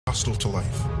hostile to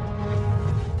life.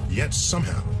 Yet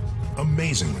somehow,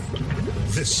 amazingly,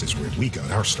 this is where we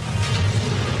got our start.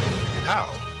 How?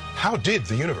 How did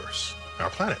the universe, our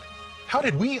planet, how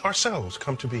did we ourselves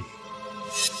come to be?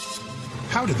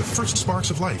 How did the first sparks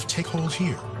of life take hold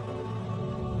here?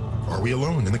 Are we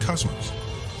alone in the cosmos?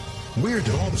 Where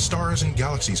did all the stars and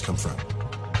galaxies come from?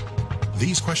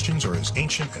 These questions are as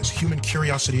ancient as human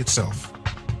curiosity itself.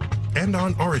 And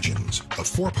on Origins, a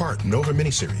 4-part Nova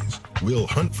miniseries, we'll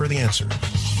hunt for the answers.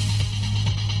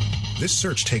 This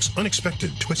search takes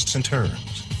unexpected twists and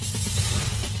turns.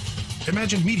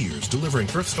 Imagine meteors delivering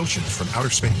Earth's oceans from outer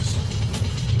space.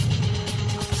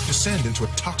 Descend into a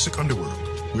toxic underworld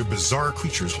where bizarre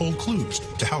creatures hold clues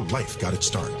to how life got its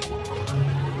start.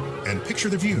 And picture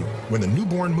the view when the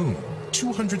newborn moon,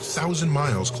 200,000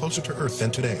 miles closer to Earth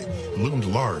than today, loomed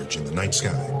large in the night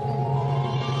sky.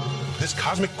 This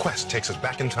cosmic quest takes us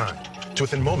back in time to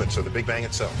within moments of the Big Bang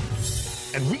itself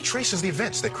and retraces the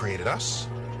events that created us,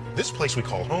 this place we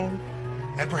call home,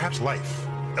 and perhaps life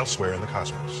elsewhere in the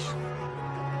cosmos.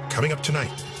 Coming up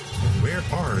tonight, where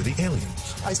are the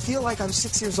aliens? I feel like I'm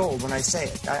 6 years old when I say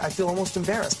it. I feel almost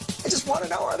embarrassed. I just want to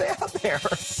know, are they out there?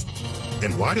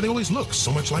 And why do they always look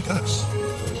so much like us?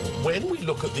 When we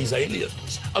look at these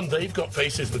aliens, and they've got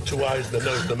faces with 2 eyes and a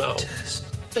nose and a mouth,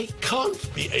 they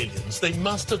can't be aliens. They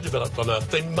must have developed on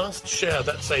Earth. They must share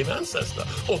that same ancestor,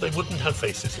 or they wouldn't have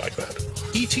faces like that.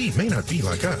 E.T. may not be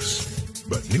like us,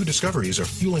 but new discoveries are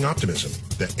fueling optimism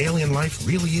that alien life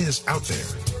really is out there.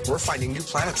 We're finding new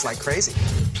planets like crazy.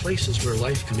 Places where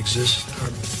life can exist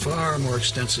are far more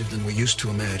extensive than we used to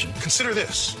imagine. Consider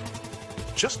this.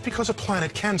 Just because a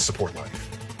planet can support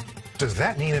life, does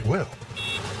that mean it will?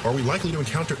 Are we likely to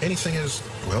encounter anything as,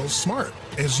 well, smart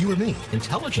as you or me?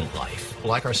 Intelligent life,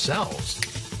 like ourselves,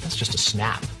 that's just a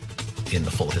snap in the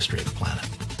full history of the planet.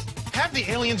 Have the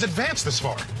aliens advanced this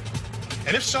far?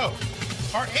 And if so,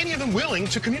 are any of them willing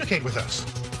to communicate with us?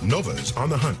 Nova is on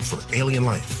the hunt for alien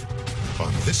life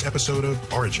on this episode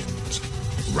of Origins,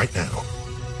 right now.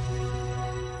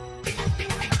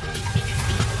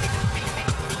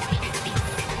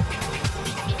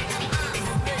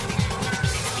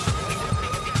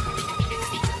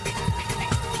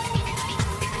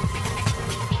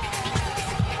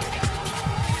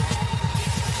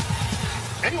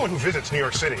 Anyone who visits New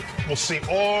York City will see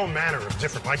all manner of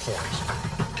different life forms.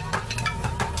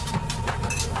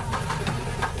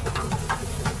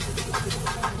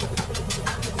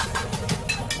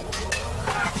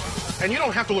 And you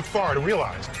don't have to look far to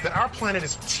realize that our planet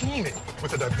is teeming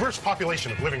with a diverse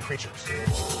population of living creatures.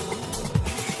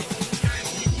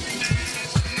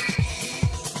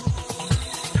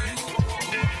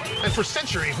 And for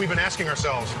centuries, we've been asking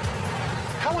ourselves,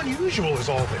 how unusual is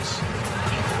all this?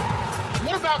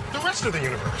 What about the rest of the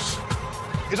universe?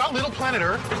 Is our little planet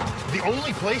Earth the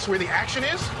only place where the action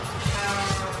is?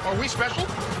 Are we special?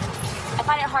 I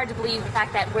find it hard to believe the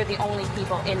fact that we're the only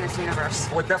people in this universe.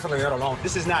 We're definitely not alone.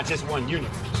 This is not just one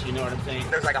universe, you know what I'm saying?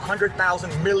 There's like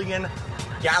 100,000 million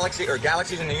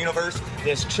galaxies in the universe.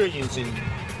 There's trillions and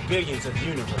billions of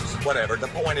universes. Whatever. The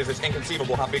point is, it's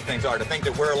inconceivable how big things are. To think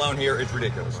that we're alone here is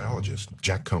ridiculous. Biologist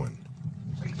Jack Cohen.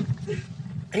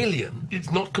 Alien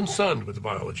is not concerned with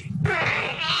biology.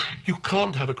 You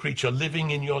can't have a creature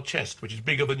living in your chest, which is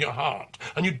bigger than your heart,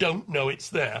 and you don't know it's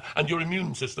there, and your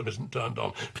immune system isn't turned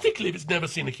on, particularly if it's never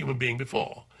seen a human being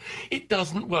before. It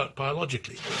doesn't work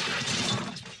biologically.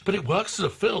 But it works as a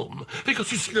film,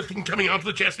 because you see the thing coming out of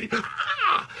the chest,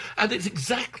 and it's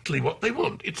exactly what they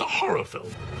want. It's a horror film.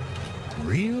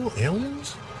 Real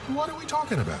aliens? What are we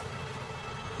talking about?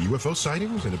 UFO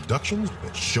sightings and abductions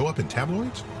that show up in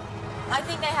tabloids? I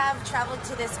think they have traveled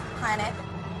to this planet.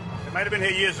 They might have been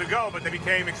here years ago, but they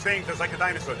became extinct just like the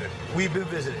dinosaur did. We've been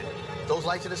visited. Those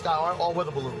lights in the sky aren't all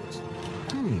weather balloons.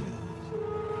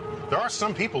 There are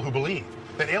some people who believe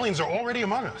that aliens are already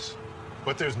among us,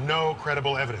 but there's no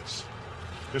credible evidence.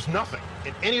 There's nothing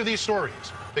in any of these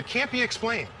stories that can't be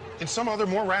explained in some other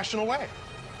more rational way.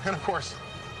 And of course,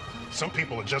 some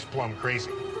people are just plumb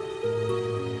crazy.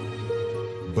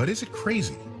 But is it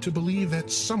crazy to believe that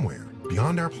somewhere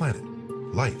beyond our planet,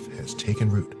 life has taken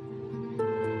root?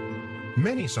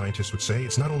 Many scientists would say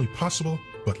it's not only possible,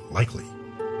 but likely.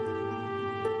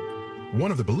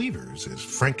 One of the believers is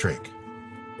Frank Drake.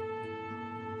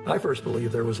 I first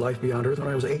believed there was life beyond Earth when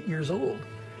I was 8 years old.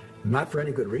 Not for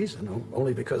any good reason,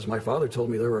 only because my father told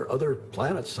me there were other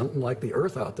planets, something like the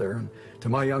Earth out there. And to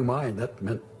my young mind, that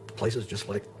meant places just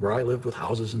like where I lived with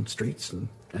houses and streets and,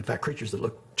 in fact, creatures that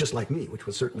looked just like me, which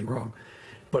was certainly wrong.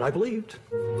 But I believed.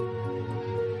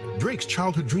 Drake's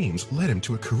childhood dreams led him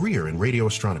to a career in radio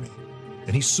astronomy,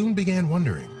 and he soon began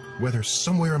wondering whether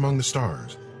somewhere among the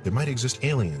stars there might exist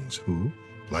aliens who,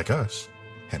 like us,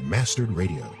 had mastered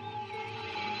radio.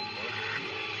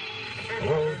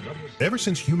 Ever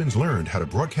since humans learned how to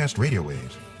broadcast radio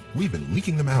waves, we've been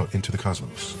leaking them out into the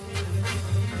cosmos.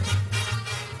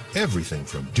 Everything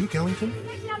from Duke Ellington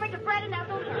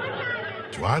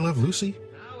to I Love Lucy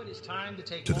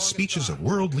to the speeches of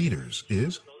world leaders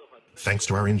is, thanks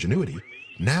to our ingenuity,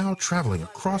 now traveling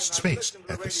across space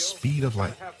at the speed of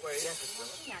light.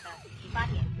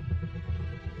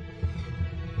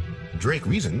 Drake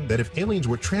reasoned that if aliens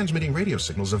were transmitting radio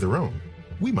signals of their own,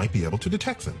 we might be able to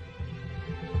detect them.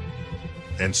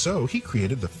 And so he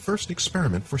created the first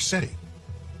experiment for SETI,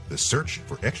 the search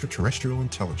for extraterrestrial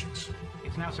intelligence.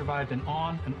 It's now survived an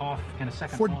on and off and a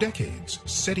second For on. decades,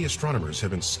 SETI astronomers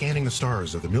have been scanning the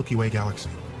stars of the Milky Way galaxy,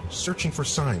 searching for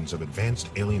signs of advanced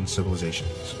alien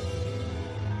civilizations.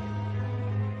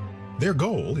 Their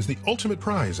goal is the ultimate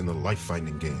prize in the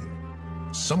life-finding game.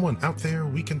 Someone out there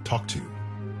we can talk to.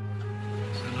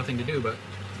 So nothing to do but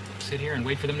sit here and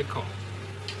wait for them to call.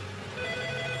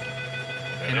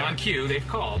 And on cue, they've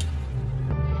called.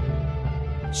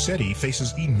 SETI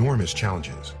faces enormous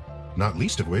challenges, not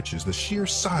least of which is the sheer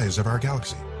size of our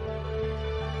galaxy.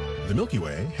 The Milky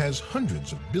Way has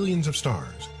hundreds of billions of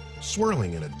stars,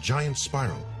 swirling in a giant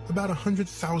spiral about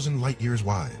 100,000 light-years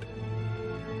wide.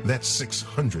 That's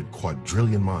 600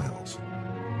 quadrillion miles.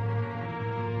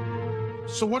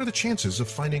 So what are the chances of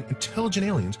finding intelligent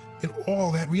aliens in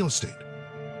all that real estate?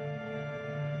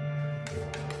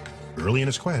 Early in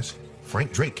his quest,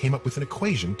 Frank Drake came up with an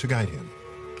equation to guide him.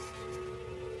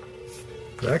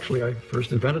 Actually, I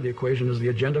first invented the equation as the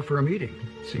agenda for a meeting.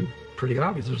 It seemed pretty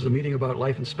obvious. This was a meeting about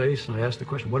life and space, and I asked the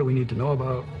question, what do we need to know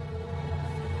about?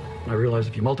 And I realized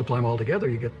if you multiply them all together,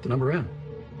 you get the number n.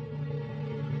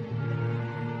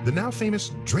 The now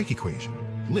famous Drake equation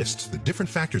lists the different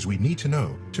factors we need to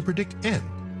know to predict n,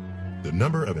 the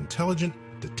number of intelligent,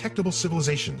 detectable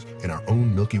civilizations in our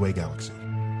own Milky Way galaxy.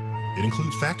 It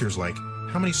includes factors like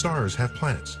how many stars have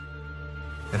planets,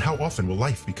 and how often will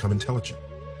life become intelligent,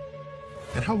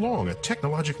 and how long a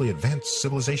technologically advanced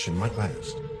civilization might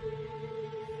last.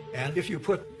 And if you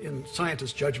put in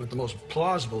scientists' judgment the most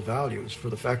plausible values for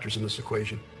the factors in this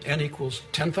equation, n equals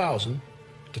 10,000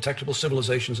 detectable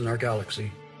civilizations in our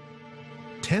galaxy.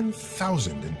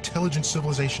 10,000 intelligent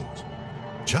civilizations,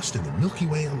 just in the Milky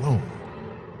Way alone.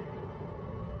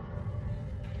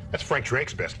 That's Frank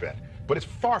Drake's best bet, but it's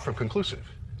far from conclusive.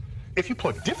 If you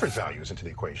plug different values into the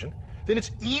equation, then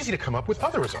it's easy to come up with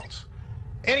other results.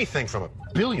 Anything from 1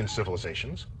 billion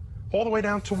civilizations all the way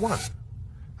down to 1,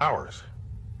 ours.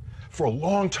 For a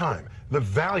long time, the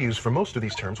values for most of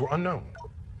these terms were unknown.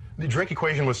 The Drake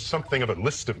equation was something of a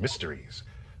list of mysteries,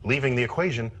 leaving the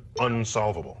equation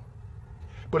unsolvable.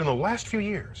 But in the last few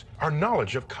years, our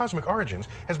knowledge of cosmic origins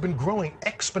has been growing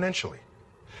exponentially,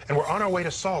 and we're on our way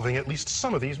to solving at least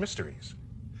some of these mysteries.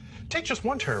 Take just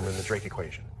one term in the Drake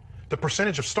equation, the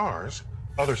percentage of stars,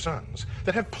 other suns,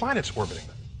 that have planets orbiting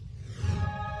them.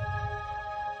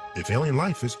 If alien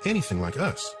life is anything like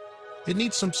us, it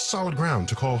needs some solid ground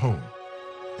to call home.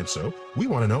 And so, we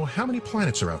want to know how many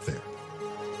planets are out there.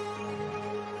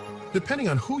 Depending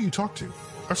on who you talk to,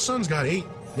 our sun's got 8,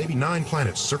 maybe 9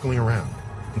 planets circling around,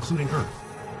 including Earth.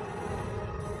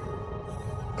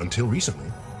 Until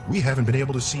recently, we haven't been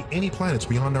able to see any planets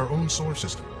beyond our own solar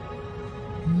system.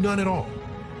 None at all.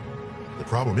 The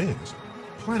problem is,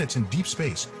 planets in deep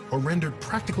space are rendered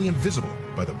practically invisible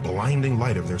by the blinding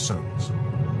light of their suns.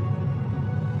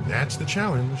 That's the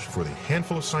challenge for the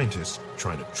handful of scientists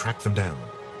trying to track them down.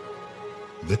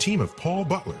 The team of Paul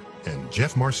Butler and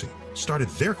Jeff Marcy started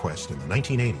their quest in the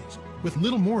 1980s with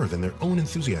little more than their own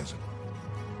enthusiasm.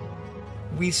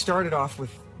 We started off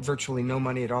with virtually no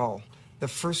money at all. The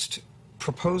first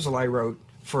proposal I wrote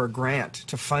for a grant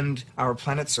to fund our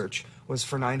planet search was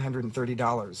for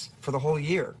 $930 for the whole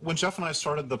year. When Jeff and I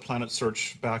started the planet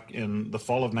search back in the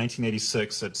fall of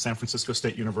 1986 at San Francisco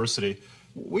State University,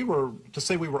 to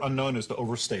say we were unknown is to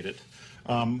overstate it.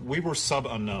 We were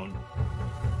sub-unknown.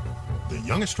 The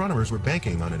young astronomers were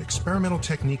banking on an experimental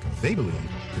technique they believed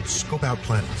could scope out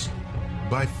planets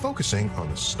by focusing on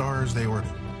the stars they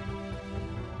orbit.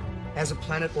 As a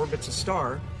planet orbits a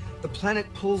star, the planet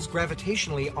pulls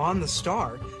gravitationally on the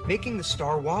star, making the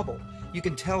star wobble. You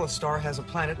can tell a star has a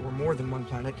planet or more than one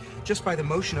planet just by the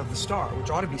motion of the star, which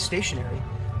ought to be stationary,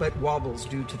 but wobbles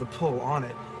due to the pull on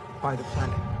it by the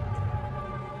planet.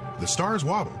 The star's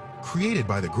wobble, created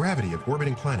by the gravity of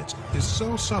orbiting planets, is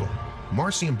so subtle,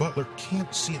 Marcy and Butler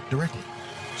can't see it directly,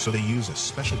 so they use a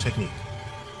special technique.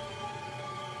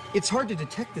 It's hard to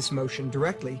detect this motion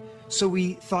directly, so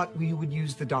we thought we would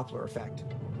use the Doppler effect.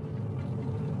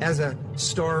 As a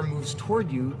star moves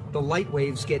toward you, the light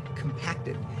waves get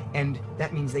compacted, and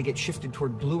that means they get shifted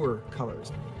toward bluer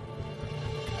colors.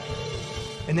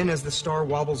 And then as the star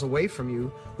wobbles away from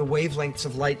you, the wavelengths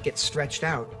of light get stretched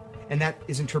out, and that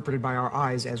is interpreted by our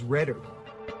eyes as redder.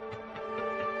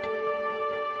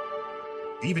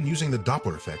 Even using the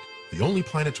Doppler effect, the only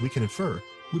planets we can infer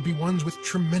would be ones with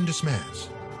tremendous mass.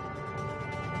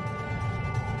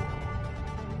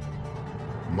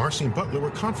 Marcy and Butler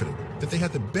were confident that they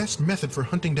had the best method for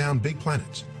hunting down big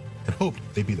planets and hoped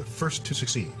they'd be the first to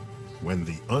succeed when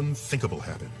the unthinkable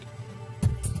happened.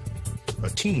 A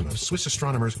team of Swiss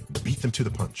astronomers beat them to the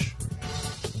punch.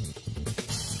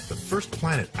 The first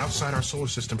planet outside our solar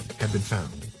system had been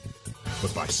found,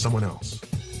 but by someone else.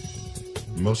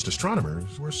 Most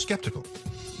astronomers were skeptical.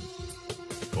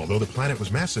 Although the planet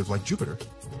was massive like Jupiter,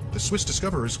 the Swiss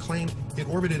discoverers claimed it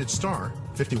orbited its star,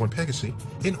 51 Pegasi,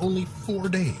 in only 4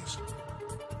 days.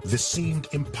 This seemed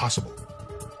impossible.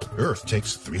 Earth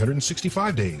takes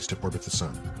 365 days to orbit the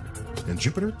Sun, and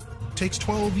Jupiter takes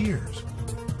 12 years.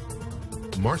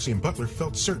 Marcy and Butler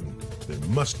felt certain there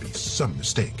must be some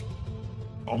mistake.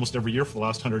 Almost every year for the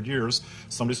last 100 years,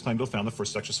 somebody's claimed to have found the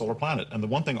first extrasolar planet. And the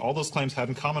one thing all those claims had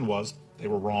in common was they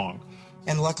were wrong.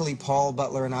 And luckily, Paul,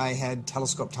 Butler, and I had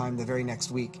telescope time the very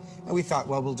next week. And we thought,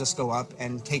 well, we'll just go up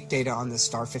and take data on this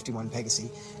star, 51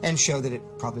 Pegasi, and show that it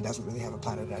probably doesn't really have a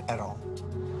planet at all.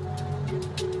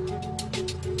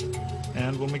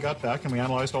 And when we got back and we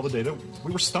analyzed all the data,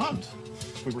 we were stunned.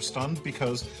 We were stunned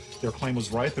because their claim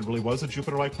was right. There really was a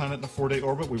Jupiter-like planet in a 4-day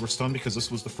orbit. We were stunned because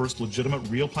this was the first legitimate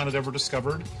real planet ever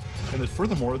discovered. And that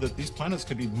furthermore, that these planets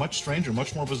could be much stranger,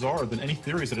 much more bizarre than any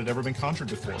theories that had ever been conjured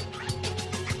before.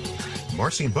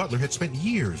 Marcy and Butler had spent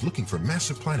years looking for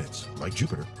massive planets, like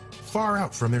Jupiter, far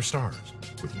out from their stars,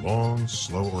 with long,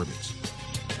 slow orbits.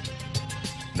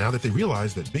 Now that they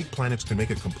realized that big planets could make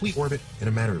a complete orbit in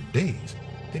a matter of days,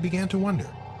 they began to wonder,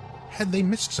 had they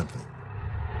missed something?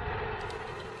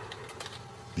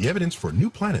 The evidence for new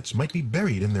planets might be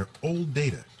buried in their old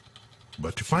data,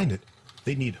 but to find it,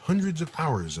 they'd need hundreds of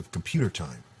hours of computer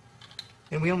time.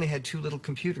 And we only had 2 little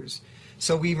computers.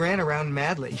 So we ran around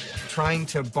madly, trying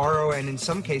to borrow and in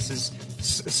some cases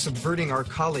subverting our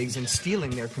colleagues and stealing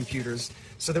their computers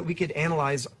so that we could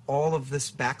analyze all of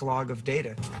this backlog of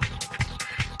data.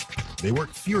 They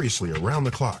worked furiously around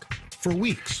the clock for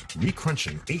weeks,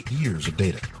 recrunching 8 years of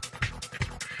data.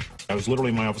 I was literally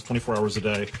in my office 24 hours a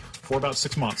day for about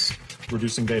 6 months,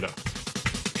 reducing data.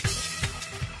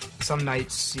 Some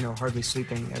nights, hardly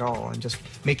sleeping at all and just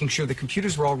making sure the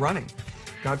computers were all running.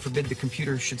 God forbid the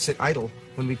computer should sit idle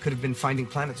when we could have been finding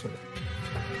planets with it.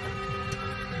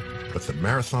 But the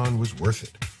marathon was worth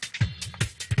it.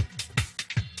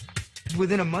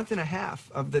 Within a month and a half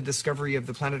of the discovery of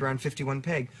the planet around 51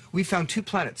 Peg, we found 2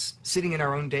 planets sitting in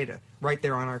our own data, right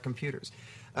there on our computers.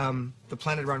 The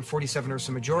planet around 47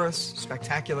 Ursa Majoris,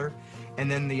 spectacular, and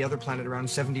then the other planet around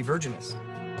 70 Virginis.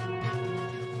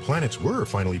 Planets were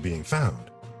finally being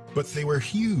found, but they were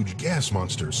huge gas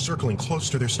monsters circling close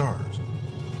to their stars,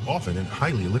 often in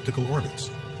highly elliptical orbits.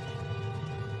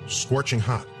 Scorching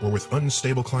hot or with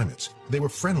unstable climates, they were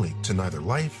friendly to neither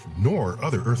life nor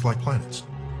other Earth-like planets.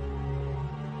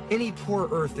 Any poor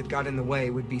Earth that got in the way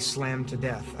would be slammed to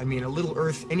death. I mean, a little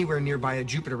Earth anywhere nearby a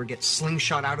Jupiter would get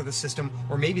slingshot out of the system,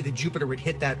 or maybe the Jupiter would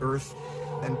hit that Earth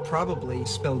and probably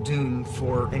spell doom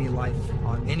for any life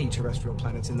on any terrestrial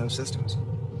planets in those systems.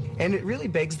 And it really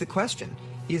begs the question,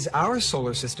 is our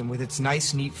solar system with its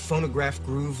nice, neat phonograph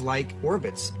groove-like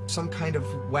orbits some kind of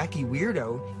wacky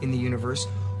weirdo in the universe,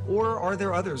 or are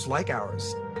there others like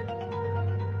ours?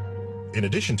 In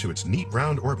addition to its neat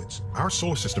round orbits, our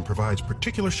solar system provides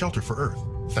particular shelter for Earth,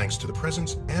 thanks to the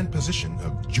presence and position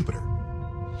of Jupiter.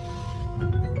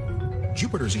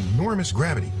 Jupiter's enormous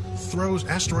gravity throws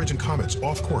asteroids and comets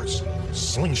off course,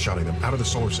 slingshotting them out of the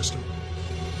solar system.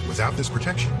 Without this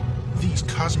protection, these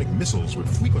cosmic missiles would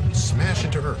frequently smash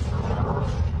into Earth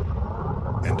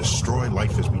and destroy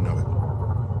life as we know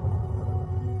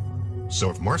it. So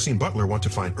if Marcy and Butler want to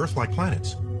find Earth-like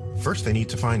planets, first they need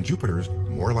to find Jupiters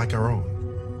more like our own.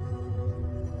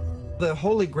 The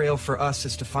holy grail for us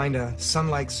is to find a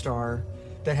sun-like star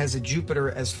that has a Jupiter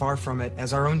as far from it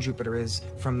as our own Jupiter is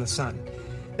from the sun.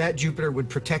 That Jupiter would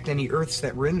protect any Earths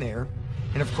that were in there.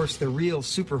 And of course, the real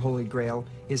super holy grail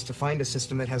is to find a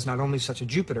system that has not only such a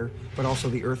Jupiter, but also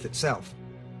the Earth itself.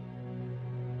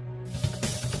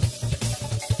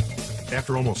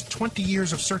 After almost 20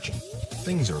 years of searching,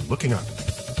 things are looking up.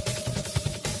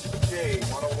 Okay,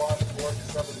 101,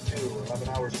 472, 11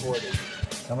 hours 40.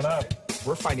 Coming up.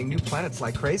 We're finding new planets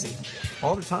like crazy,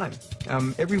 all the time.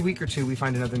 Every week or two, we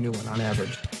find another new one on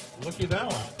average. Look at that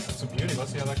one. That's a beauty.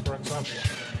 Let's see how that corrects up.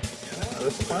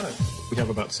 That's a planet. We have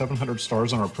about 700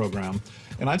 stars on our program,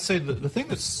 and I'd say the thing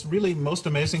that's really most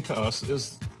amazing to us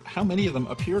is how many of them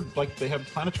appeared like they have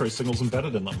planetary signals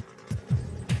embedded in them.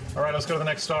 All right, let's go to the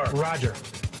next star. Roger.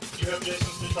 Do you have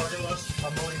Jason's new target list?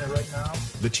 I'm loading it right now.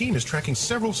 The team is tracking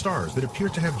several stars that appear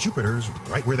to have Jupiters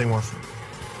right where they want them.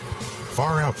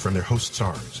 Far out from their host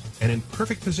stars, and in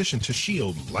perfect position to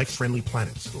shield life-friendly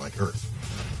planets like Earth.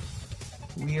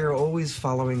 We are always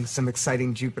following some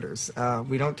exciting Jupiters.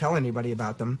 We don't tell anybody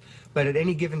about them, but at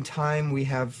any given time we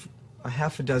have a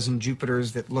half a dozen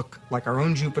Jupiters that look like our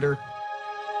own Jupiter.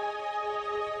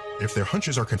 If their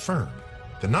hunches are confirmed,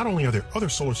 then not only are there other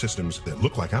solar systems that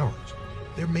look like ours,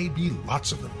 there may be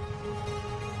lots of them.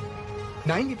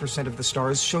 90% of the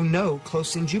stars show no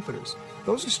close-in Jupiters.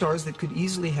 Those are stars that could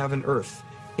easily have an Earth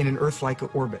in an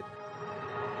Earth-like orbit.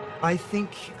 I think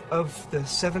of the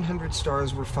 700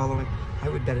 stars we're following, I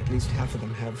would bet at least half of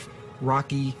them have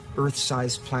rocky,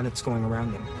 Earth-sized planets going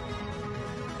around them.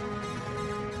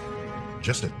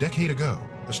 Just a decade ago,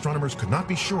 astronomers could not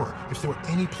be sure if there were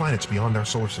any planets beyond our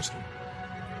solar system.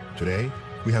 Today,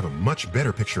 we have a much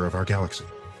better picture of our galaxy.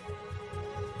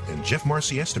 And Jeff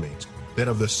Marcy estimates that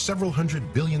of the several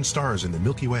hundred billion stars in the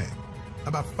Milky Way,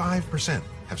 about 5%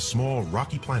 have small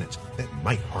rocky planets that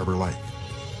might harbor life.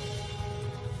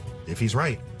 If he's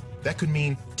right, that could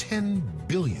mean 10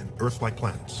 billion Earth-like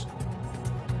planets.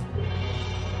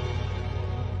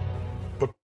 But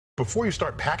before you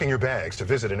start packing your bags to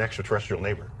visit an extraterrestrial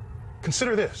neighbor,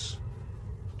 consider this.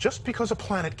 Just because a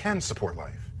planet can support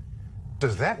life,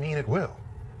 does that mean it will?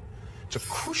 It's a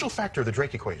crucial factor of the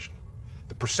Drake equation,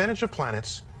 the percentage of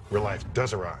planets where life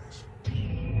does arise.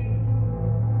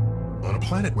 On a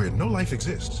planet where no life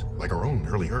exists, like our own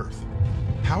early Earth,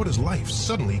 how does life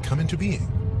suddenly come into being?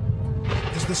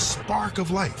 Is the spark of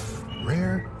life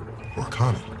rare or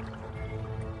common?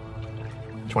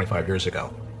 25 years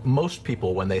ago, most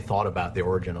people, when they thought about the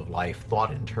origin of life,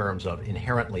 thought in terms of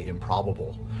inherently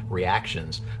improbable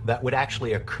reactions that would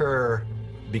actually occur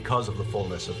because of the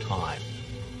fullness of time.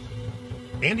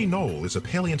 Andy Knoll is a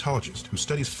paleontologist who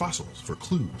studies fossils for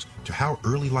clues to how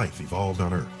early life evolved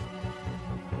on Earth.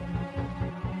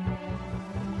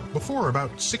 Before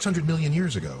about 600 million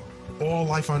years ago, all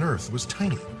life on Earth was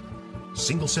tiny.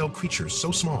 Single-celled creatures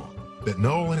so small that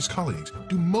Knoll and his colleagues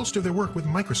do most of their work with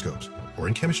microscopes or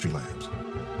in chemistry labs.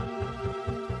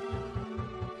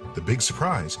 The big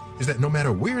surprise is that no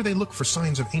matter where they look for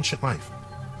signs of ancient life,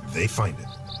 they find it.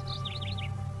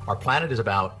 Our planet is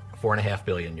about 4.5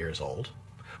 billion years old.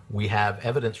 We have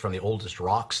evidence from the oldest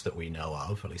rocks that we know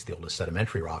of, at least the oldest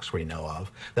sedimentary rocks we know of,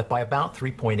 that by about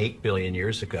 3.8 billion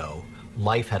years ago,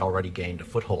 life had already gained a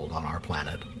foothold on our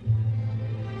planet.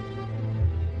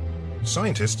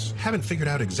 Scientists haven't figured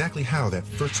out exactly how that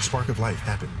first spark of life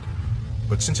happened.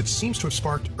 But since it seems to have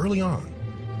sparked early on,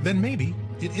 then maybe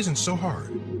it isn't so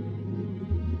hard.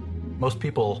 Most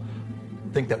people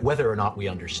think that whether or not we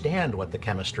understand what the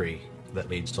chemistry that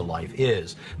leads to life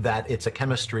is, that it's a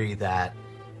chemistry that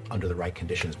under the right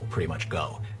conditions will pretty much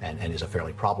go and is a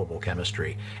fairly probable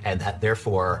chemistry, and that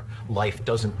therefore life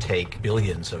doesn't take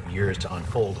billions of years to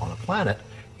unfold on a planet.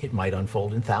 It might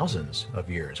unfold in thousands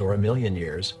of years or 1,000,000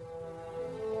 years.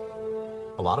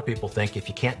 A lot of people think if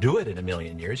you can't do it in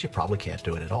 1,000,000 years, you probably can't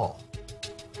do it at all.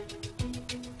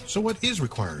 So what is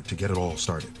required to get it all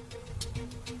started?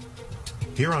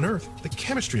 Here on Earth, the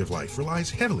chemistry of life relies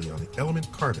heavily on the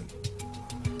element carbon.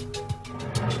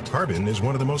 Carbon is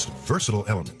one of the most versatile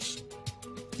elements.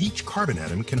 Each carbon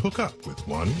atom can hook up with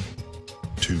 1,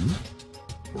 2,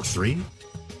 or 3,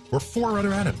 or 4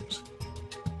 other atoms.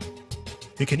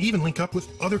 It can even link up with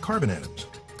other carbon atoms,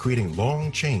 creating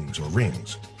long chains or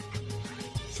rings.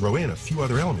 Throw in a few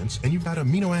other elements and you've got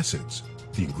amino acids,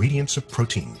 the ingredients of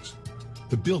proteins,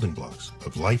 the building blocks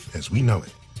of life as we know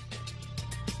it.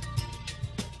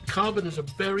 Carbon is a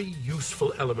very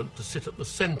useful element to sit at the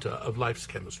center of life's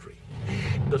chemistry.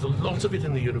 There's a lot of it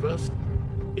in the universe.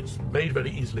 It's made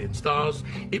very easily in stars.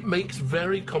 It makes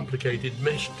very complicated,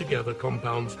 meshed together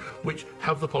compounds which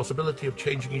have the possibility of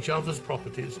changing each other's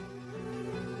properties.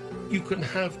 You can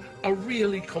have a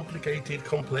really complicated,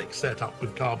 complex setup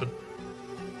with carbon.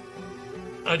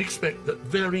 I'd expect that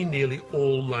very nearly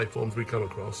all life forms we come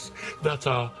across that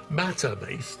are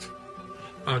matter-based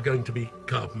are going to be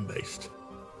carbon-based.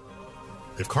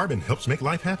 If carbon helps make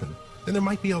life happen, then there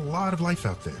might be a lot of life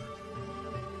out there.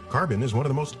 Carbon is one of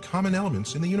the most common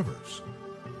elements in the universe.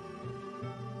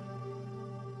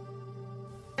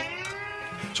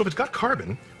 So if it's got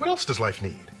carbon, what else does life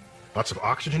need? Lots of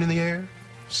oxygen in the air?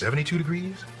 72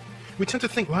 degrees? We tend to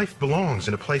think life belongs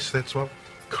in a place that's, well,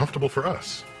 comfortable for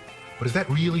us. But is that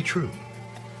really true?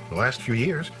 The last few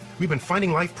years, we've been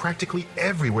finding life practically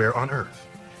everywhere on Earth,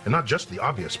 and not just the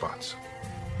obvious spots.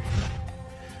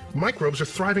 Microbes are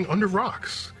thriving under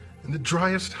rocks in the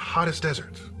driest, hottest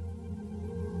deserts.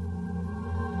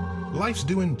 Life's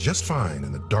doing just fine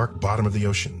in the dark bottom of the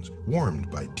oceans,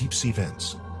 warmed by deep-sea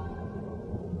vents.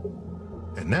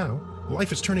 And now,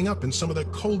 life is turning up in some of the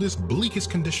coldest,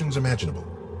 bleakest conditions imaginable,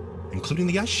 including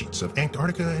the ice sheets of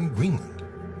Antarctica and Greenland.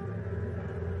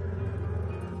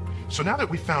 So now that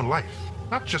we've found life,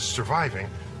 not just surviving,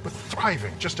 but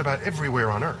thriving just about everywhere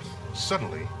on Earth,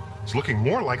 suddenly, it's looking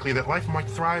more likely that life might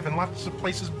thrive in lots of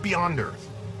places beyond Earth,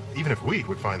 even if we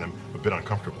would find them a bit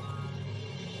uncomfortable.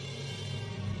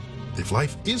 If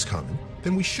life is common,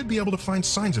 then we should be able to find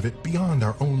signs of it beyond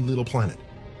our own little planet.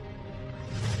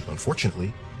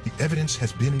 Unfortunately, the evidence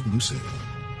has been elusive.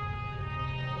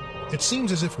 It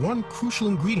seems as if one crucial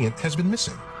ingredient has been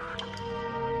missing.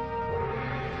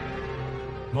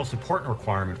 The most important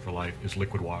requirement for life is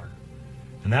liquid water.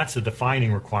 And that's a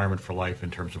defining requirement for life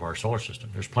in terms of our solar system.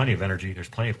 There's plenty of energy, there's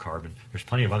plenty of carbon, there's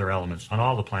plenty of other elements on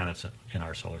all the planets in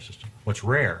our solar system. What's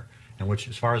rare, and which,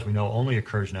 as far as we know, only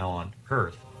occurs now on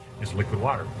Earth, is liquid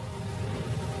water.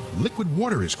 Liquid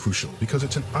water is crucial because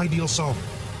it's an ideal solvent.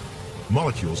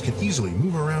 Molecules can easily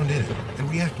move around in it and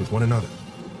react with one another,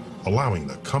 allowing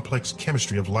the complex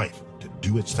chemistry of life to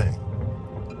do its thing.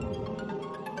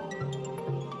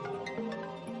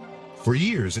 For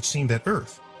years, it seemed that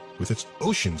Earth, with its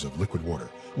oceans of liquid water,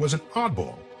 was an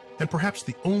oddball and perhaps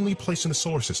the only place in the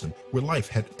solar system where life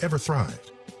had ever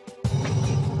thrived.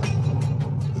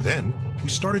 Then, we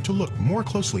started to look more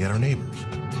closely at our neighbors.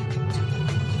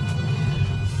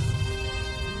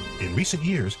 In recent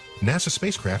years, NASA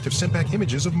spacecraft have sent back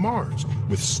images of Mars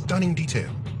with stunning detail.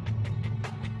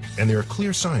 And there are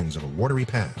clear signs of a watery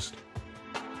past.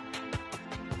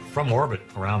 From orbit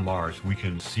around Mars, we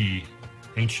can see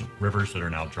ancient rivers that are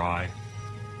now dry,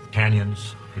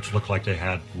 canyons which look like they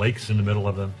had lakes in the middle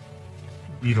of them,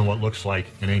 even what looks like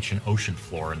an ancient ocean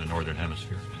floor in the northern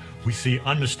hemisphere. We see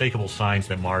unmistakable signs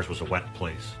that Mars was a wet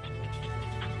place.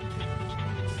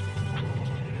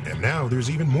 And now there's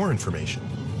even more information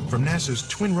from NASA's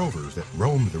twin rovers that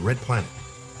roamed the red planet,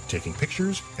 taking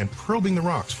pictures and probing the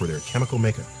rocks for their chemical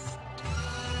makeup.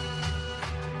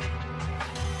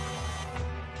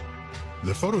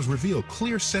 The photos reveal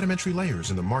clear sedimentary layers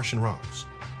in the Martian rocks,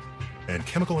 and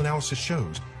chemical analysis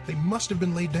shows they must have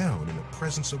been laid down in the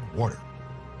presence of water.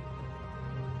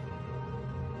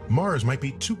 Mars might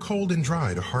be too cold and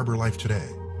dry to harbor life today,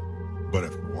 but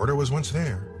if water was once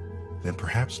there, then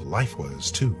perhaps life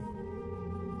was too.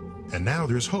 And now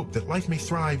there's hope that life may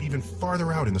thrive even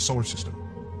farther out in the solar system.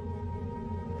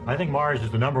 I think Mars is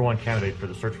the #1 candidate for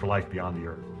the search for life beyond the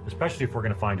Earth, especially if we're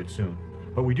going to find it soon.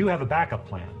 But we do have a backup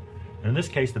plan. And in this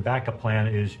case, the backup plan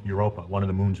is Europa, one of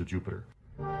the moons of Jupiter.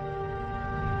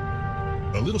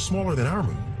 A little smaller than our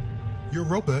moon,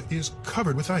 Europa is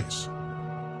covered with ice.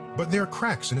 But there are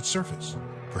cracks in its surface,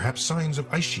 perhaps signs of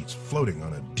ice sheets floating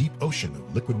on a deep ocean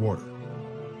of liquid water.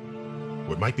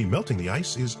 What might be melting the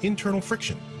ice is internal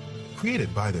friction,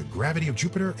 created by the gravity of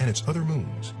Jupiter and its other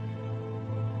moons.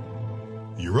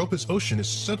 Europa's ocean is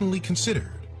suddenly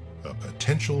considered a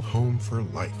potential home for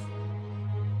life.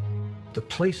 The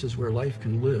places where life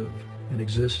can live and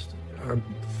exist are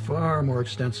far more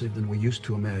extensive than we used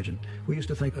to imagine. We used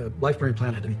to think a life-bearing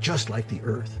planet had to be just like the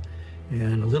Earth.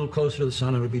 And a little closer to the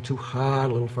sun, it would be too hot,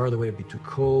 a little farther away, it would be too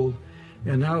cold.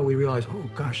 And now we realize, oh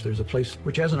gosh, there's a place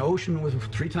which has an ocean with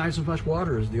 3 times as much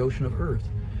water as the ocean of Earth.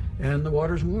 And the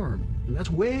water's warm. And that's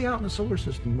way out in the solar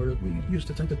system where we used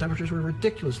to think the temperatures were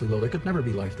ridiculously low. There could never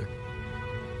be life there.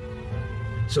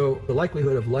 So the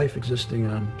likelihood of life existing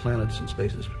on planets and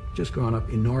space has just gone up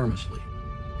enormously.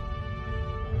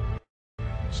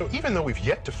 So even though we've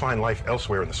yet to find life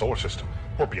elsewhere in the solar system,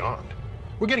 or beyond,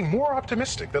 we're getting more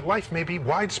optimistic that life may be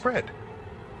widespread.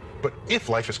 But if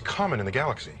life is common in the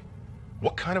galaxy,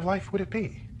 what kind of life would it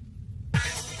be?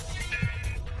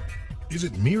 Is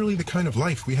it merely the kind of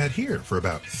life we had here for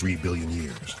about 3 billion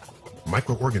years?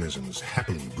 Microorganisms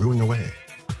happily brewing away,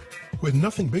 with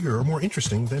nothing bigger or more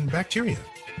interesting than bacteria?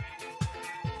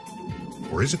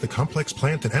 Or is it the complex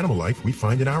plant and animal life we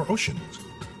find in our oceans,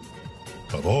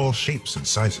 of all shapes and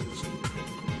sizes?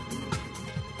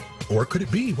 Or could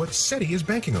it be what SETI is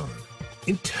banking on?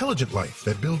 Intelligent life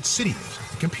that builds cities,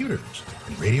 computers,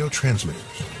 and radio transmitters.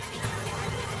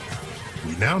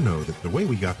 We now know that the way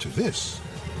we got to this,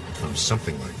 from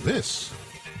something like this,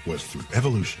 was through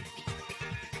evolution.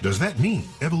 Does that mean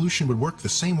evolution would work the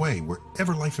same way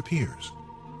wherever life appears?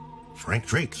 Frank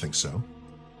Drake thinks so.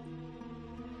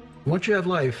 Once you have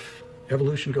life,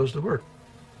 evolution goes to work.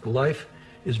 Life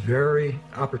is very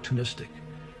opportunistic.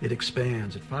 It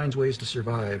expands, it finds ways to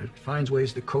survive, it finds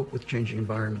ways to cope with changing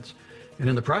environments. And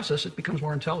in the process, it becomes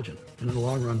more intelligent. And in the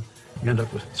long run, you end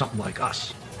up with something like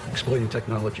us, exploiting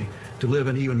technology to live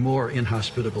in even more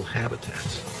inhospitable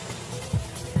habitats.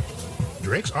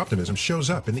 Drake's optimism shows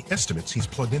up in the estimates he's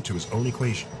plugged into his own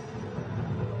equation.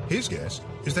 His guess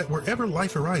is that wherever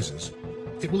life arises,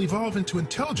 it will evolve into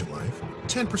intelligent life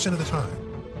 10% of the time.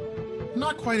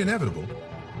 Not quite inevitable,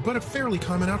 but a fairly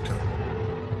common outcome.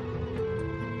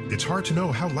 It's hard to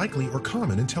know how likely or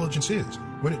common intelligence is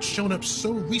when it's shown up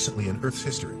so recently in Earth's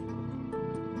history.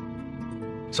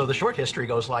 So the short history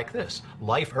goes like this.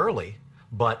 Life early,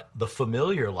 but the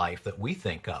familiar life that we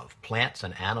think of, plants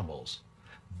and animals,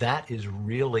 that is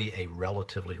really a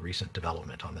relatively recent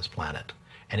development on this planet.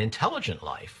 And intelligent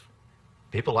life,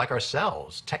 people like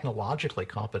ourselves, technologically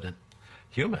competent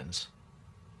humans,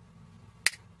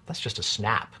 that's just a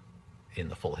snap in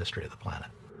the full history of the planet.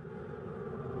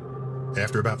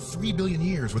 After about 3 billion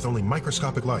years with only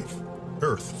microscopic life,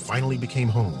 Earth finally became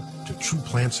home to true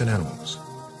plants and animals.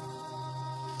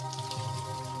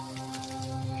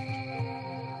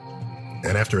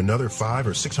 And after another 500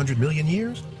 or 600 million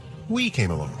years, we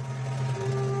came along.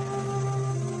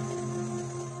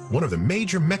 One of the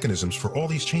major mechanisms for all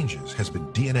these changes has been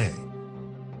DNA,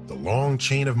 the long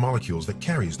chain of molecules that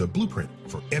carries the blueprint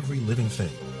for every living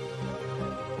thing.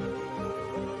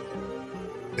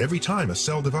 Every time a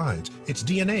cell divides, its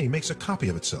DNA makes a copy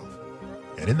of itself.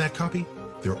 And in that copy,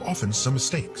 there are often some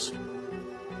mistakes.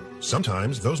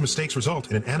 Sometimes those mistakes result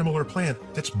in an animal or plant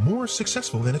that's more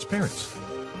successful than its parents.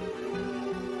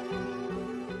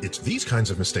 It's these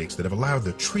kinds of mistakes that have allowed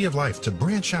the tree of life to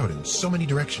branch out in so many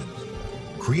directions,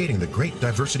 creating the great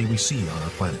diversity we see on our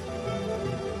planet.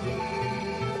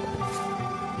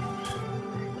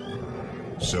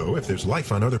 So if there's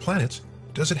life on other planets,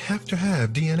 does it have to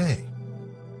have DNA?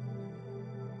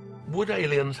 Would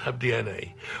aliens have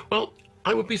DNA? Well,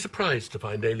 I would be surprised to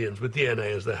find aliens with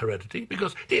DNA as their heredity,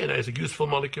 because DNA is a useful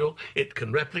molecule. It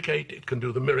can replicate, it can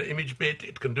do the mirror image bit,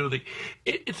 it can do the...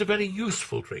 It's a very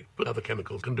useful trick, but other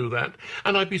chemicals can do that.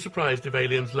 And I'd be surprised if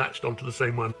aliens latched onto the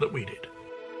same one that we did.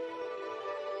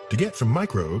 To get from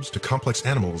microbes to complex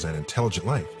animals and intelligent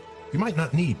life, you might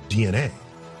not need DNA.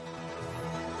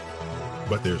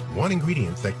 But there's one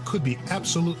ingredient that could be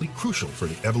absolutely crucial for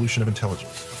the evolution of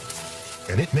intelligence.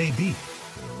 And it may be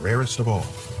the rarest of all.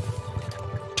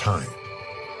 Time.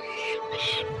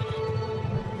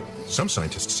 Some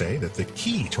scientists say that the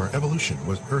key to our evolution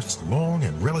was Earth's long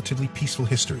and relatively peaceful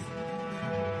history.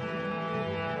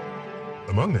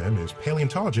 Among them is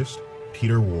paleontologist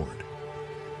Peter Ward.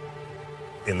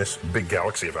 In this big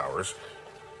galaxy of ours,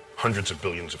 hundreds of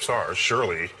billions of stars,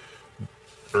 surely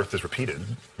Earth is repeated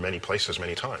many places,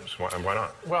 many times. Why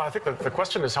not? Well, I think the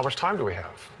question is, how much time do we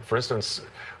have? For instance,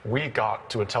 we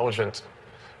got to intelligent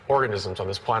organisms on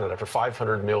this planet after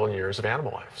 500 million years of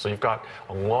animal life. So you've got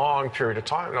a long period of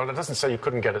time. Now, that doesn't say you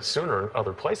couldn't get it sooner in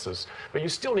other places, but you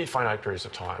still need finite periods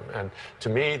of time. And to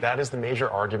me, that is the major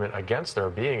argument against there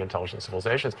being intelligent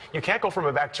civilizations. You can't go from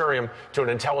a bacterium to an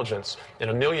intelligence in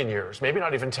 1 million years, maybe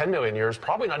not even 10 million years,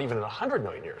 probably not even in 100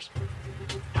 million years.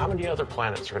 How many other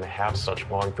planets are going to have such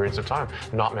long periods of time?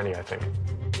 Not many, I think.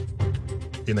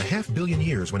 In the 500 million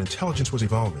years when intelligence was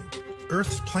evolving,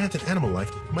 Earth's plant and animal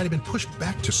life might have been pushed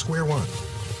back to square one.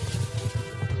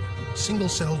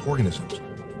 Single-celled organisms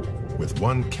with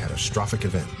one catastrophic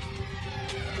event.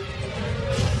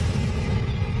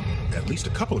 At least a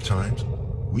couple of times,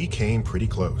 we came pretty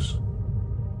close.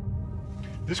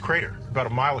 This crater, about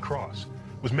 1 mile across,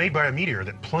 was made by a meteor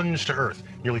that plunged to Earth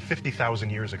nearly 50,000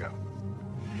 years ago.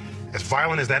 As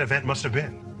violent as that event must have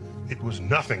been, it was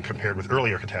nothing compared with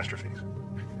earlier catastrophes.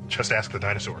 Just ask the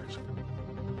dinosaurs.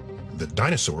 The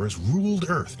dinosaurs ruled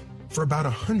Earth for about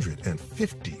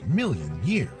 150 million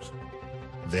years.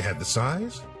 They had the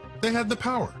size, they had the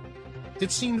power.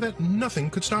 It seemed that nothing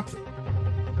could stop them.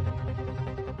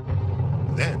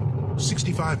 Then,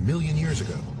 65 million years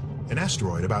ago, an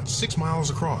asteroid about 6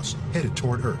 miles across headed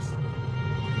toward Earth.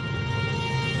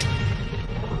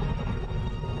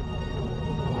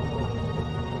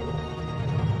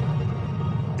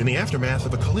 In the aftermath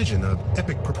of a collision of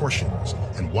epic proportions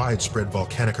and widespread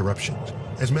volcanic eruptions,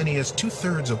 as many as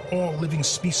 2/3 of all living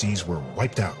species were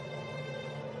wiped out.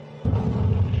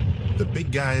 The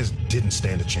big guys didn't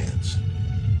stand a chance.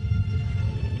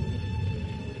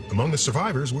 Among the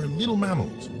survivors were little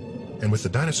mammals, and with the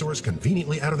dinosaurs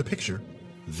conveniently out of the picture,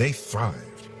 they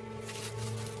thrived.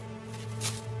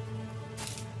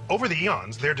 Over the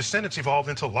eons, their descendants evolved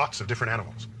into lots of different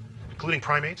animals, including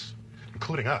primates,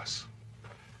 including us.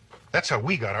 That's how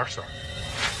we got our start.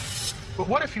 But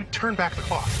what if you turn back the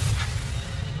clock?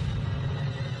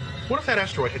 What if that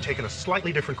asteroid had taken a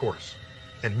slightly different course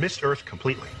and missed Earth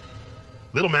completely?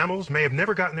 Little mammals may have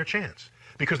never gotten their chance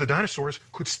because the dinosaurs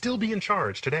could still be in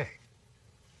charge today.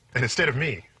 And instead of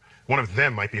me, one of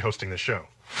them might be hosting this show.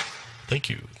 Thank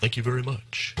you. Thank you very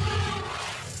much.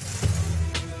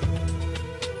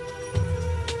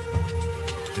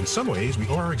 In some ways, we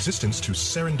owe our existence to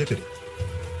serendipity.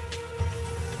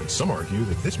 And some argue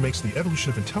that this makes the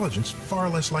evolution of intelligence far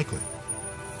less likely.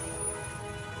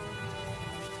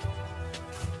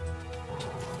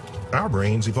 Our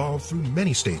brains evolved through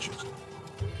many stages.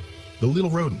 The little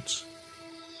rodents,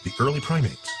 the early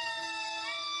primates,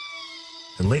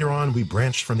 and later on we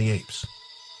branched from the apes.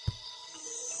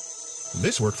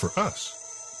 This worked for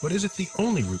us, but is it the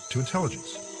only route to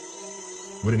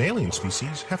intelligence? Would an alien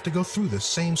species have to go through the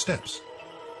same steps?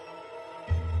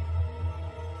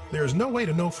 There is no way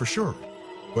to know for sure,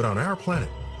 but on our planet,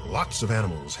 lots of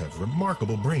animals have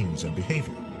remarkable brains and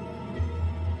behavior,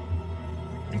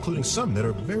 including some that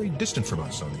are very distant from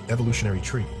us on the evolutionary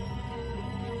tree.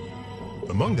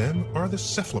 Among them are the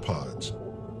cephalopods,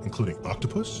 including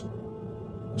octopus,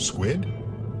 squid,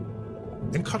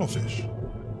 and cuttlefish.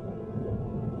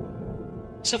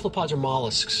 Cephalopods are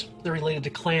mollusks. They're related to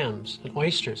clams and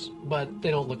oysters, but they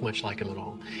don't look much like them at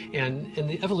all. And in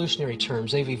the evolutionary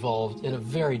terms, they've evolved in a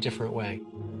very different way.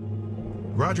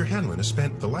 Roger Hanlon has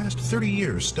spent the last 30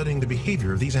 years studying the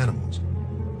behavior of these animals.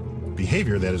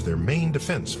 Behavior that is their main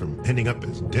defense from ending up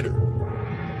as dinner.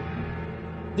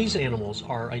 These animals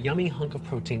are a yummy hunk of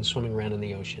protein swimming around in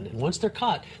the ocean, and once they're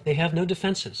caught, they have no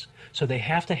defenses. So they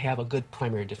have to have a good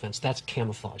primary defense. That's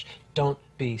camouflage. Don't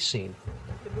be seen.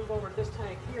 Move over to this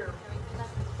tank here.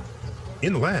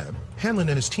 In the lab, Hanlon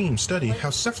and his team study how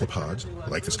cephalopods,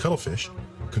 like this cuttlefish,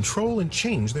 control and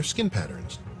change their skin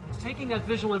patterns. It's taking that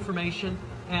visual information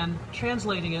and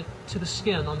translating it to the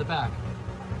skin on the back.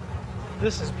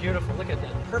 This is beautiful. Look at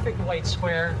that perfect white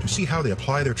square. To see how they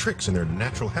apply their tricks in their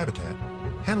natural habitat,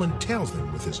 Hanlon tails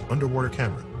them with his underwater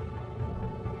camera.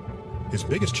 His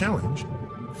biggest challenge?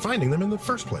 Finding them in the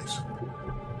first place.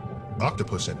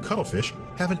 Octopus and cuttlefish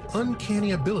have an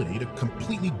uncanny ability to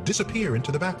completely disappear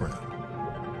into the background.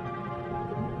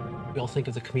 We all think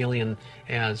of the chameleon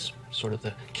as sort of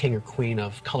the king or queen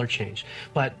of color change,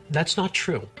 but that's not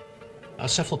true. A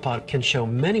cephalopod can show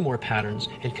many more patterns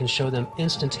and can show them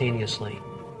instantaneously.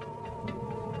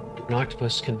 An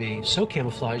octopus can be so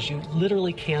camouflaged you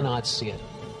literally cannot see it.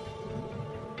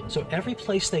 So every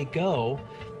place they go,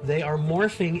 they are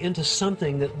morphing into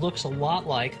something that looks a lot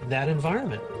like that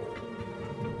environment.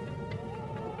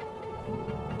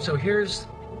 So here's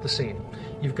the scene.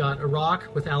 You've got a rock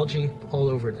with algae all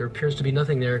over it. There appears to be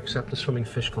nothing there except the swimming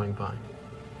fish going by.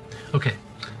 Okay,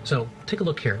 so take a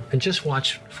look here and just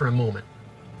watch for a moment.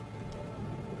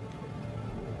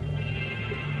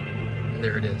 And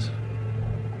there it is.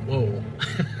 Whoa.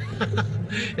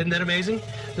 Isn't that amazing?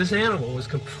 This animal was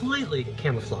completely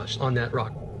camouflaged on that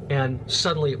rock, and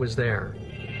suddenly it was there.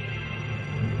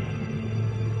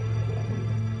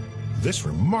 This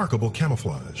remarkable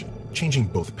camouflage, changing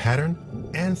both pattern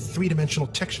and three-dimensional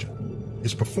texture,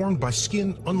 is performed by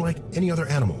skin unlike any other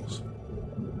animals.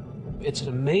 It's an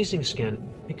amazing skin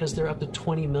because there are up to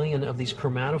 20 million of these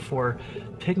chromatophore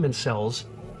pigment cells,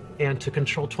 and to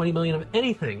control 20 million of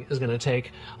anything is going to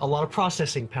take a lot of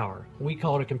processing power. We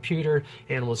call it a computer.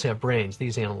 Animals have brains.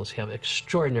 These animals have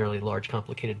extraordinarily large,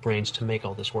 complicated brains to make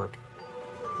all this work.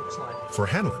 For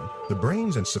Hanlon, the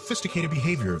brains and sophisticated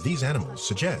behavior of these animals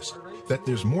suggest that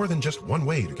there's more than just one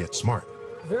way to get smart.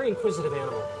 Very inquisitive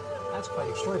animal. That's quite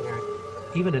extraordinary.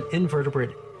 Even an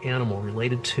invertebrate animal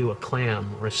related to a clam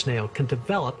or a snail can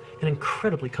develop an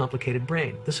incredibly complicated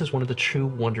brain. This is one of the true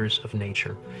wonders of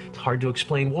nature. It's hard to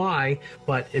explain why,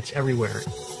 but it's everywhere.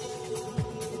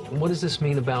 What does this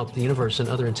mean about the universe and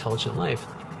other intelligent life?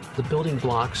 The building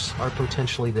blocks are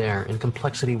potentially there, and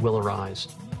complexity will arise.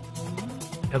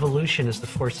 Evolution is the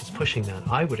force that's pushing that.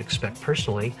 I would expect,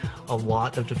 personally, a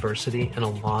lot of diversity and a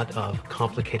lot of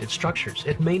complicated structures.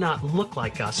 It may not look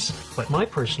like us, but my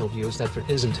personal view is that there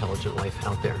is intelligent life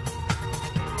out there.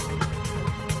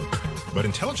 But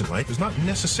intelligent life is not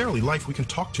necessarily life we can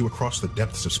talk to across the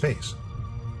depths of space.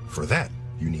 For that,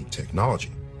 you need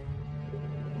technology.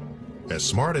 As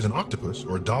smart as an octopus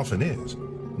or dolphin is,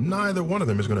 neither one of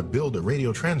them is going to build a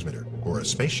radio transmitter or a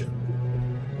spaceship.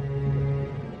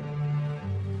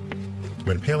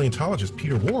 When paleontologist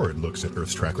Peter Ward looks at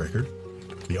Earth's track record,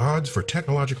 the odds for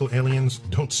technological aliens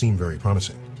don't seem very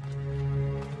promising.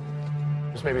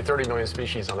 There's maybe 30 million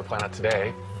species on the planet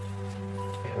today.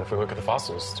 And if we look at the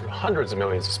fossils, there are hundreds of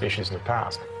millions of species in the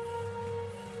past.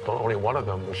 But only one of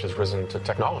them which has risen to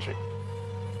technology.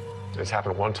 It's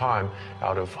happened one time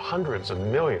out of hundreds of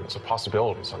millions of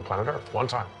possibilities on planet Earth. One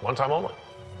time only.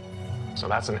 So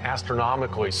that's an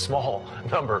astronomically small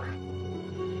number.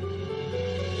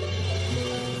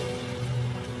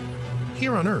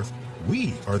 Here on Earth,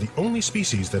 we are the only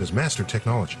species that has mastered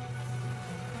technology.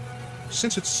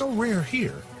 Since it's so rare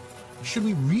here, should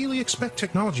we really expect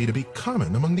technology to be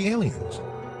common among the aliens?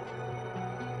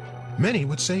 Many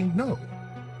would say no.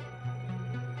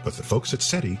 But the folks at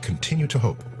SETI continue to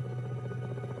hope.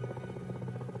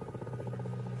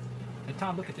 Hey,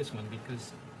 Tom, look at this one,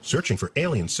 because Searching for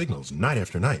alien signals night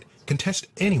after night can test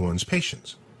anyone's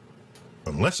patience.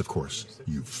 Unless, of course,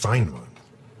 you find one.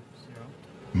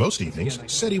 Most evenings,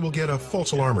 SETI will get a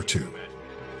false alarm or two.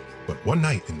 But one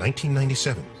night in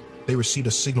 1997, they received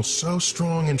a signal so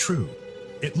strong and true,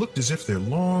 it looked as if their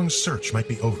long search might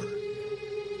be over.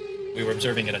 we were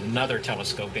observing at another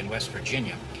telescope in West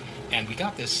Virginia, and we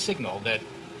got this signal that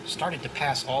started to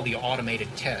pass all the automated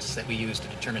tests that we use to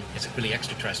determine is it really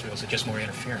extraterrestrial, is it just more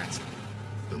interference.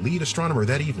 The lead astronomer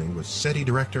that evening was SETI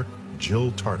director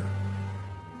Jill Tarter.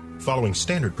 Following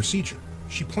standard procedure,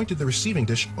 she pointed the receiving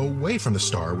dish away from the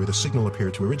star where the signal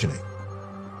appeared to originate.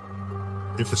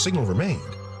 If the signal remained,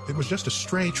 it was just a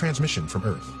stray transmission from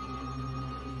Earth.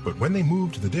 But when they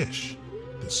moved the dish,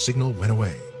 the signal went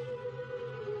away.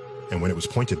 And when it was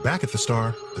pointed back at the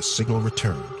star, the signal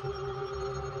returned.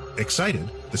 Excited,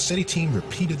 the SETI team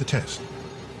repeated the test.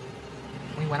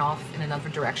 We went off in another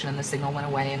direction and the signal went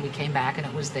away, and we came back and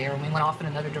it was there, and we went off in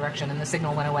another direction and the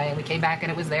signal went away, and we came back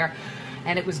and it was there,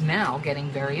 and it was now getting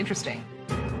very interesting.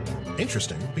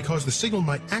 Interesting because the signal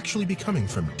might actually be coming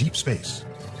from deep space.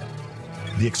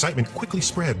 The excitement quickly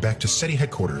spread back to SETI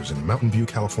headquarters in Mountain View,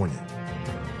 California.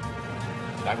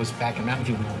 I was back in Mountain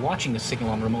View. We were watching the signal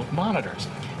on remote monitors.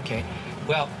 Okay.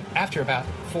 Well, after about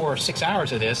 4 or 6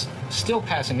 hours of this, still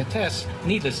passing the test,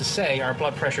 needless to say, our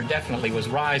blood pressure definitely was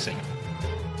rising.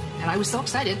 And I was so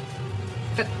excited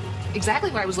that exactly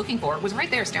what I was looking for was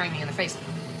right there staring me in the face.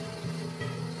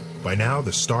 By now,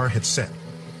 the star had set.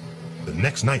 The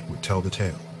next night would tell the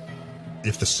tale.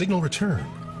 If the signal returned,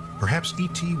 perhaps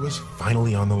ET was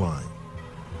finally on the line.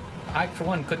 I, for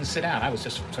one, couldn't sit down. I was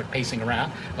just sort of pacing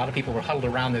around. A lot of people were huddled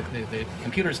around the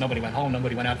computers. Nobody went home.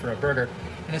 Nobody went out for a burger.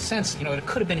 In a sense, you know, it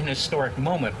could have been an historic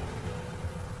moment.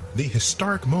 The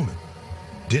historic moment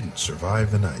didn't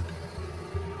survive the night.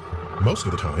 Most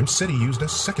of the time, SETI used a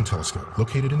second telescope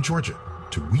located in Georgia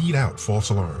to weed out false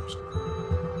alarms.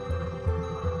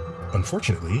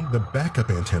 Unfortunately, the backup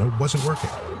antenna wasn't working.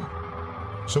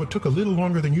 So it took a little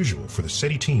longer than usual for the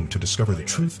SETI team to discover the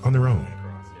truth on their own.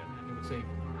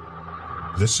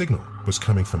 The signal was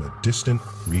coming from a distant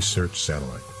research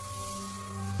satellite.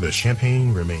 The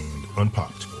champagne remained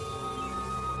unpopped.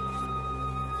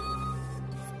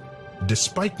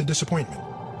 Despite the disappointment,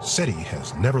 SETI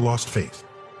has never lost faith.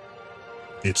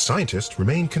 Its scientists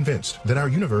remain convinced that our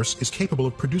universe is capable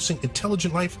of producing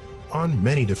intelligent life on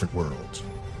many different worlds.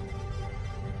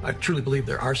 I truly believe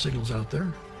there are signals out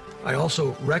there. I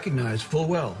also recognize full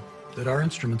well that our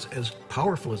instruments, as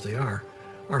powerful as they are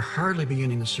hardly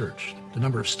beginning the search. The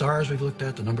number of stars we've looked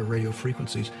at, the number of radio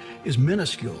frequencies, is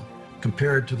minuscule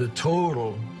compared to the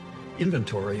total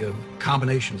inventory of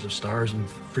combinations of stars and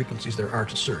frequencies there are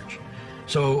to search.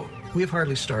 So we have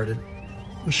hardly started.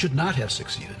 We should not have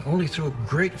succeeded. Only through a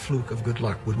great fluke of good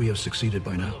luck would we have succeeded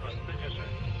by now.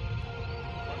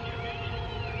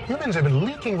 Humans have been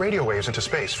leaking radio waves into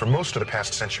space for most of the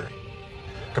past century.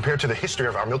 Compared to the history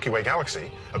of our Milky Way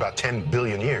galaxy, about 10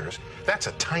 billion years, that's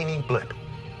a tiny blip.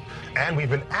 And we've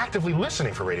been actively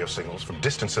listening for radio signals from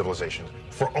distant civilizations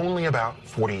for only about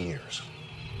 40 years.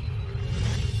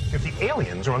 If the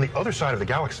aliens are on the other side of the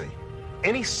galaxy,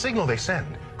 any signal they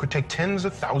send could take tens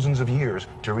of thousands of years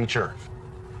to reach Earth.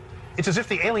 It's as if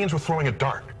the aliens were throwing a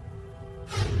dart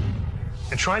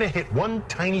and trying to hit one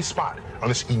tiny spot on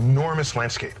this enormous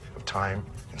landscape of time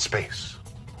and space.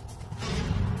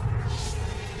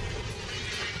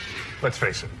 Let's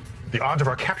face it, the odds of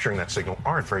our capturing that signal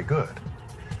aren't very good.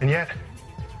 And yet,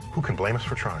 who can blame us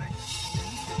for trying?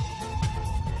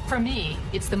 For me,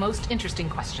 it's the most interesting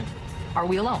question. Are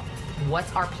we alone?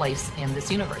 What's our place in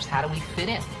this universe? How do we fit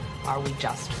in? Are we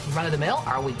just run-of-the-mill?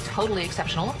 Are we totally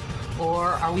exceptional? Or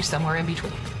are we somewhere in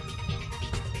between?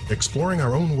 Exploring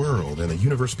our own world and the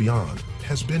universe beyond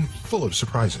has been full of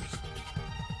surprises.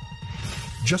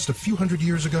 Just a few hundred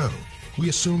years ago, we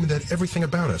assumed that everything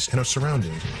about us and our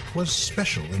surroundings was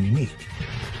special and unique.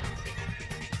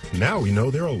 Now we know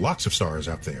there are lots of stars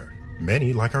out there,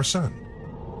 many like our sun.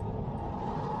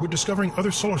 We're discovering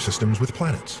other solar systems with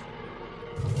planets.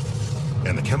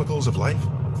 And the chemicals of life,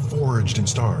 forged in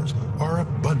stars, are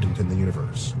abundant in the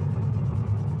universe.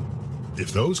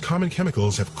 If those common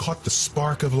chemicals have caught the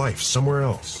spark of life somewhere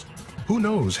else, who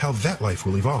knows how that life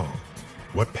will evolve,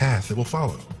 what path it will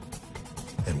follow,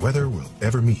 and whether we'll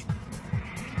ever meet.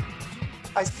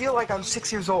 I feel like I'm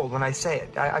 6 years old when I say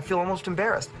it. I feel almost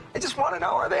embarrassed. I just want to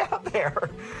know, are they out there?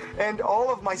 And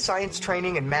all of my science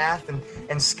training and math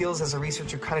and skills as a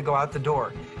researcher kind of go out the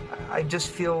door. I just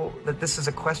feel that this is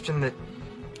a question that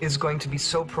is going to be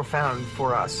so profound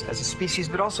for us as a species,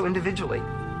 but also individually.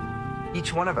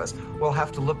 Each one of us will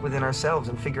have to look within ourselves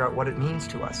and figure out what it means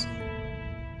to us.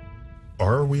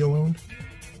 Are we alone?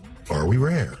 Are we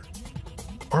rare?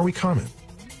 Are we common?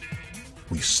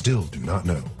 We still do not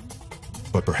know.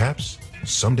 But perhaps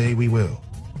someday we will.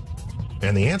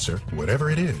 And the answer, whatever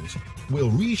it is, will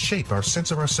reshape our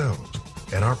sense of ourselves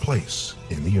and our place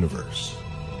in the universe.